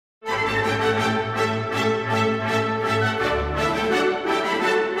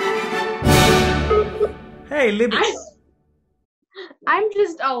Hey, Libby. I'm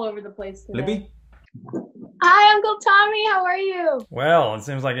just all over the place today. Libby? Hi, Uncle Tommy. How are you? Well, it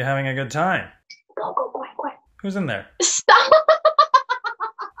seems like you're having a good time. Go, quick. Who's in there? Stop!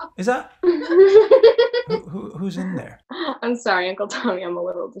 Is that... Who's in there? I'm sorry, Uncle Tommy. I'm a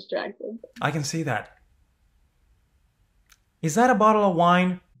little distracted. I can see that. Is that a bottle of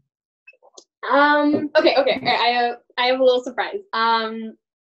wine? Okay. I have a little surprise.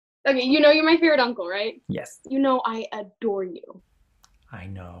 Okay, you know you're my favorite uncle, right? Yes. You know I adore you. I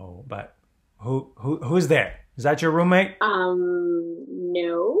know, but who's there? Is that your roommate?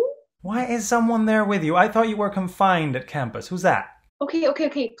 No. Why is someone there with you? I thought you were confined at campus. Who's that?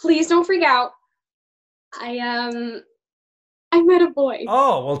 Okay. Please don't freak out. I met a boy.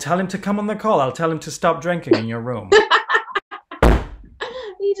 Oh, well, tell him to come on the call. I'll tell him to stop drinking in your room.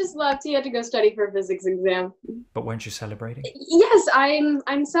 He just left. He had to go study for a physics exam. But weren't you celebrating? Yes,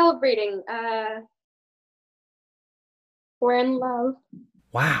 I'm celebrating. We're in love.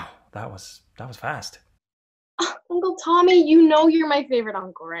 Wow, that was fast. Uncle Tommy, you know you're my favorite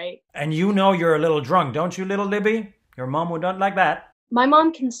uncle, right? And you know you're a little drunk, don't you, little Libby? Your mom would not like that. My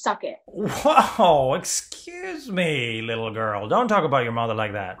mom can suck it. Whoa, excuse me, little girl. Don't talk about your mother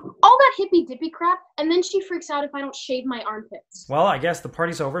like that. All that hippy-dippy crap, and then she freaks out if I don't shave my armpits. Well, I guess the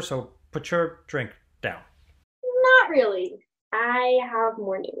party's over, so put your drink down. Not really. I have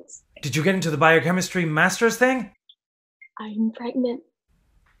more news. Did you get into the biochemistry master's thing? I'm pregnant.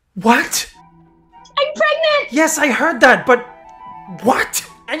 What? I'm pregnant! Yes, I heard that, but what?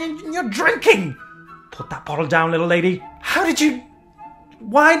 And you're drinking! Put that bottle down, little lady. How did you...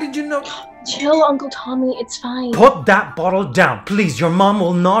 Why did you know... Chill, Uncle Tommy, it's fine. Put that bottle down, please. Your mom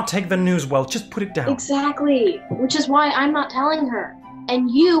will not take the news well. Just put it down. Exactly. Which is why I'm not telling her. And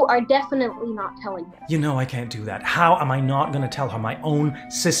you are definitely not telling her. You know I can't do that. How am I not going to tell her? My own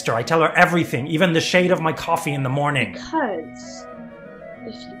sister. I tell her everything, even the shade of my coffee in the morning. Because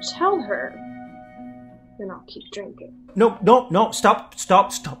if you tell her, then I'll keep drinking. No. Stop.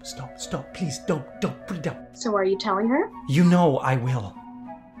 Please, don't. Put it down. So are you telling her? You know I will.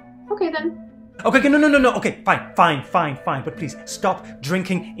 Okay, then. Okay, no. Okay, fine. But please, stop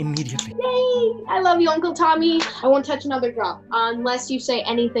drinking immediately. Yay! I love you, Uncle Tommy. I won't touch another drop unless you say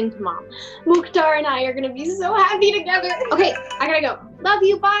anything to Mom. Mukhtar and I are gonna be so happy together. Okay, I gotta go. Love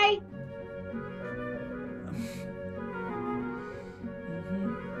you, bye!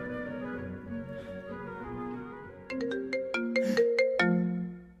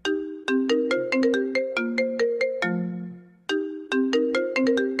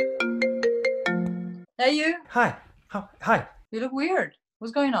 Hey, you. Hi. Hi. You look weird.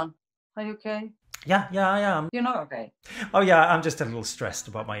 What's going on? Are you okay? Yeah, I am. You're not okay. Oh yeah, I'm just a little stressed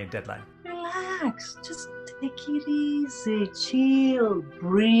about my deadline. Relax. Just take it easy. Chill.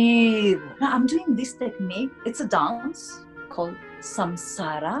 Breathe. Now, I'm doing this technique. It's a dance called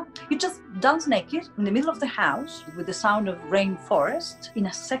samsara. You just dance naked in the middle of the house with the sound of rainforest. In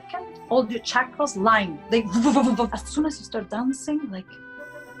a second, all your chakras line. They as soon as you start dancing, like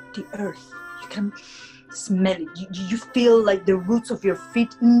the earth, you can smell it. You feel like the roots of your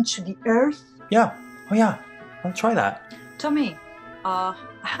feet into the earth. Yeah. Oh yeah. I'll try that. Tommy, I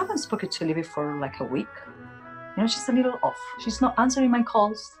haven't spoken to Libby for like a week. You know, she's a little off. She's not answering my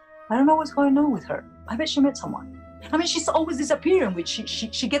calls. I don't know what's going on with her. I bet she met someone. I mean, she's always disappearing when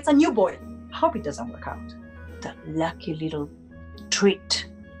she gets a new boy. I hope it doesn't work out. That lucky little treat.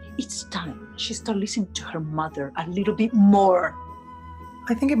 It's time she starts listening to her mother a little bit more.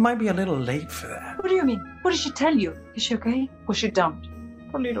 I think it might be a little late for that. What do you mean? What did she tell you? Is she okay? Or she dumped?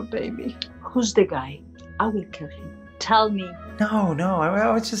 Poor little baby. Who's the guy? I will kill him. Tell me. No,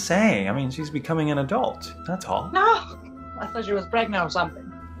 I was just saying. I mean, she's becoming an adult. That's all. No! I thought she was pregnant or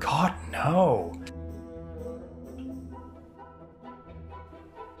something. God, no.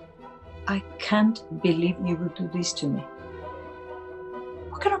 I can't believe you would do this to me.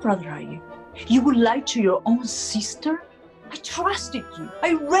 What kind of brother are you? You would lie to your own sister? I trusted you.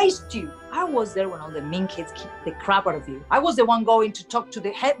 I raised you. I was there when all the mean kids kicked the crap out of you. I was the one going to talk to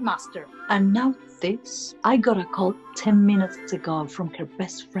the headmaster. And now this? I got a call 10 minutes ago from her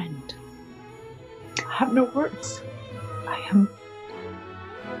best friend. I have no words. I am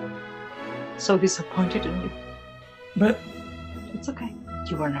so disappointed in you. But... It's okay.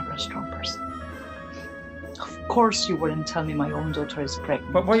 You were never a strong person. Of course you wouldn't tell me my own daughter is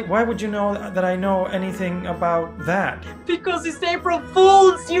pregnant. But why would you know that I know anything about that? Because it's April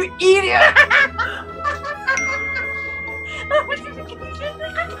Fools, you idiot!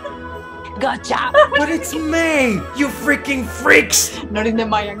 Gotcha! But it's May, you freaking freaks! Not in the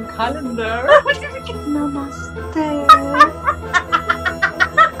Mayan calendar. Namaste.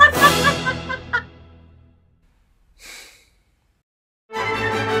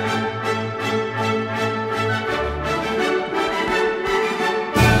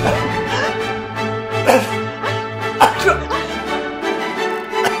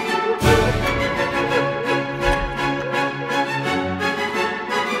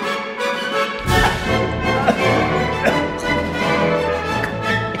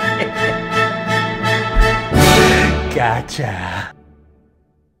 Gotcha.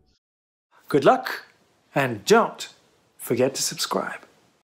 Good luck, and don't forget to subscribe.